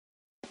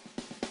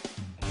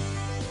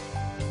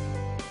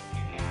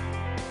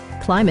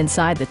Climb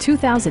inside the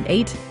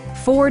 2008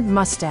 Ford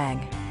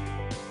Mustang.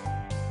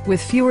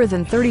 With fewer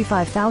than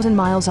 35,000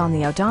 miles on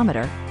the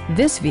odometer,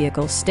 this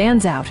vehicle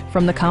stands out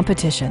from the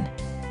competition.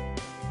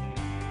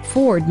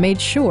 Ford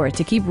made sure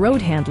to keep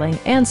road handling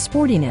and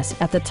sportiness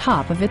at the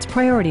top of its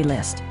priority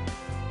list.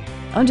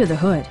 Under the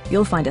hood,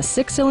 you'll find a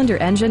 6-cylinder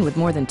engine with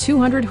more than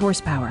 200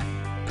 horsepower,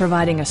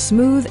 providing a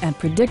smooth and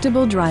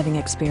predictable driving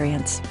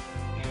experience.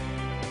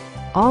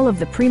 All of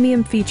the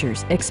premium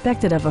features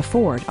expected of a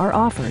Ford are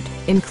offered,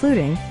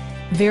 including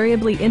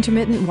variably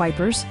intermittent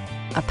wipers,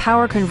 a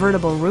power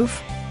convertible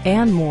roof,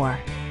 and more.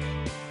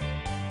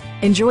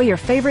 Enjoy your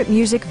favorite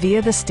music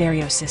via the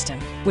stereo system,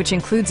 which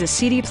includes a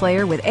CD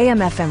player with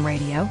AM/FM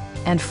radio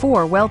and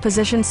 4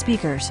 well-positioned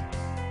speakers.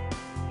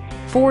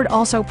 Ford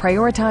also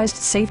prioritized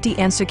safety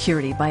and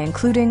security by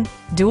including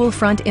dual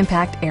front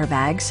impact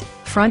airbags,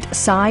 front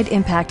side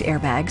impact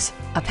airbags,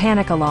 a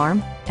panic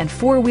alarm, and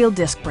 4-wheel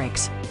disc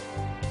brakes.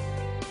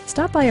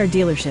 Stop by our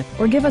dealership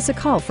or give us a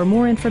call for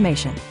more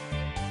information.